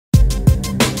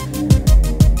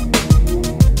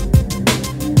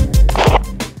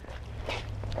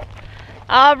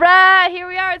All right, here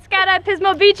we are at Skydive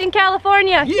Pismo Beach in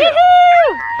California. Yeah.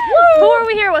 Who are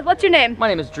we here with? What's your name? My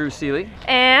name is Drew Seeley.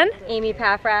 And? Amy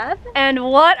Paffrath. And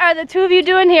what are the two of you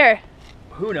doing here?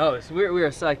 Who knows? We are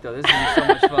psyched though. This is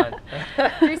gonna be so much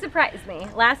fun. Drew surprised me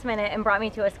last minute and brought me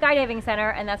to a skydiving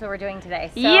center, and that's what we're doing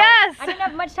today. So yes! I didn't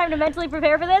have much time to mentally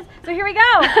prepare for this, so here we go.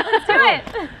 Let's do it.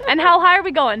 And how high are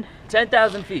we going?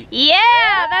 10,000 feet. Yeah,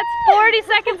 that's 40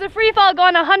 seconds of free fall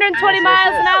going 120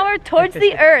 miles an hour towards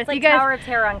the earth. It's like you guys... Tower of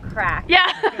Terror on crack. Yeah.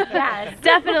 Yes.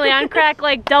 Definitely on crack,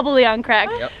 like doubly on crack.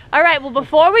 Yep. All right, well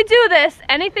before we do this,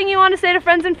 anything you want to say to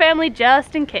friends and family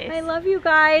just in case? I love you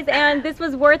guys, and this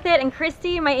was worth it. And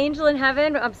Christy, my angel in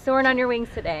heaven, I'm soaring on your wings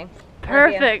today.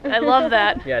 Perfect. I love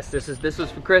that. Yes, this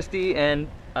was for Christy, and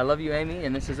I love you, Amy,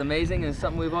 and this is amazing, and it's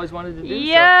something we've always wanted to do.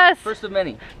 Yes. So, first of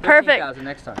many. Perfect. 13,000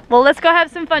 next time. Well, let's go have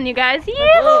some fun, you guys.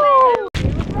 Yee-hoo!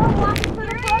 Boom!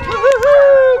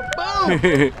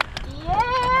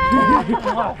 Yeah!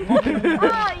 Oh,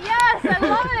 yes, I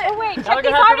love it. Oh wait, Now check we're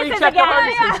these gonna have to harnesses recheck the again.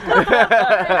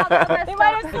 harnesses. They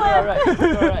might have slipped.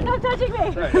 All right. No touching me.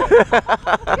 Right.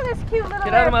 Look at this cute little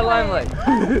Get out of my airplane. limelight.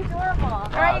 Oh, it's adorable. All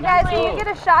right, you guys, can you get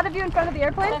a shot of you in front of the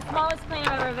airplane? The smallest plane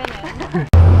I've ever been in.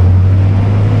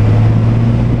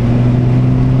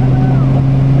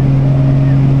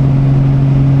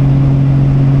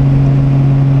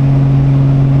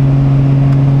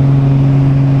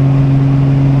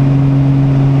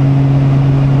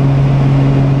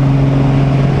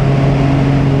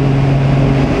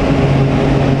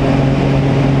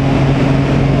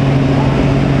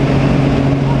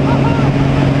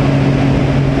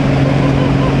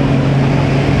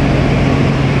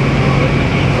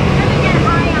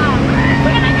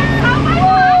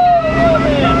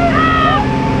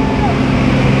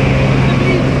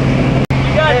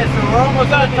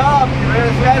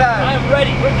 I'm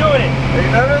ready. We're doing it. Are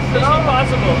you nervous? Mission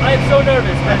impossible. I am so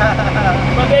nervous.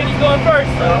 My baby's going first.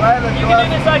 So Alright, let's you go can out.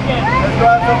 do this, I can. Let's go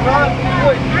have some fun.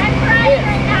 Do it. I'm crying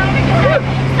right now because I'm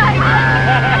excited.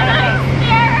 I'm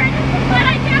scared, but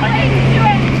I can't wait to do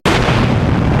it.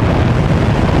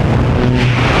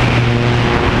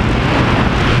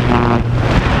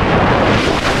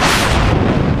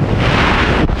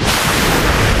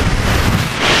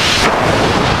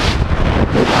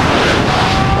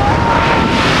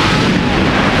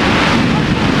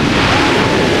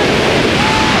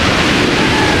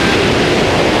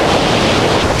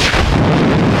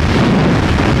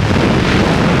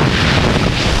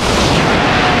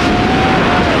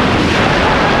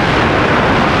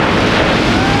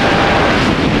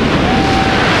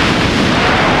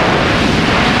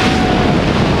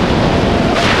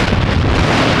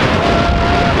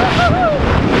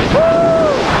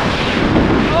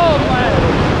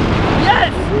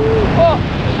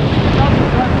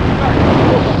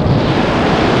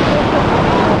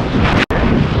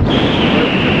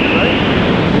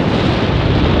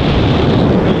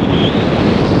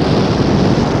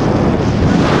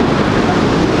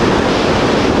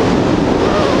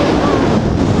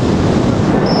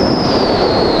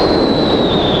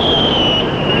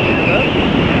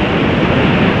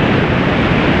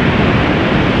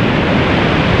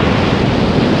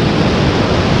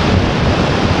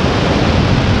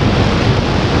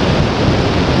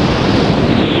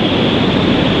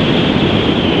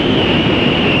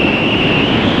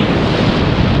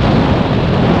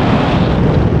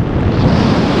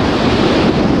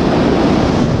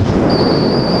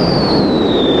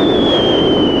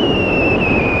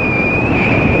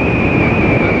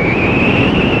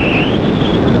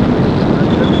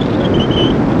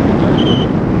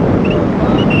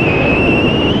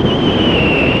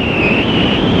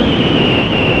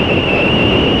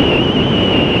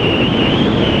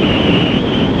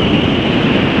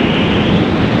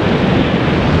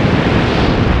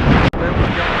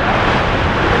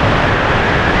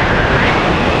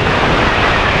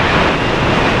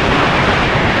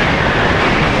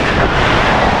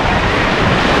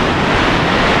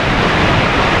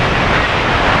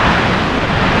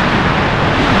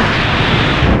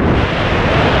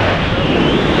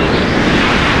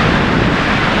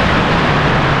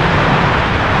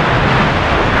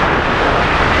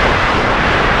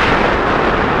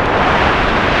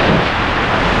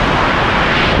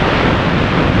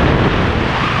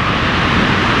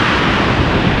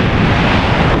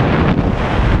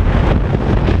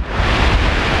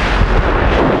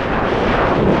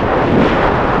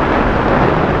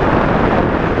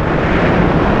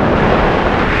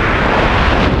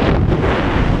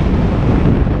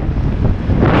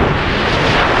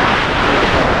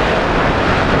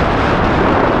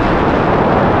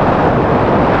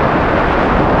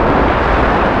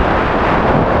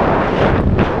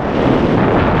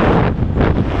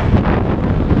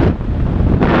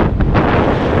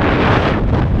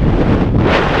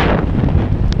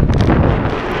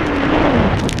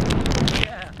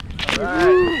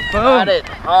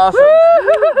 awesome.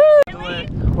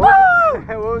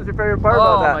 What was your favorite part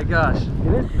about that? Oh my gosh.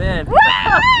 Man.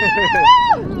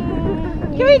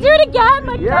 Can we do it again?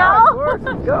 Like Yeah, now? of course.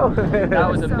 Let's go.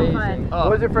 That was So amazing. fun. Oh,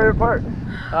 What was your favorite part?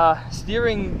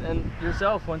 steering and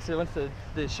yourself once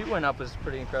the chute went up was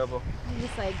pretty incredible.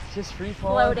 Just like Just free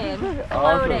falling. floating,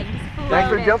 Awesome. floating, Thanks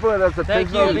for floating. jumping with us. Thank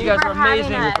you. Thank You guys for were having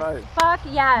amazing. us. Fuck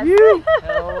yes.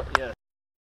 Hell yes.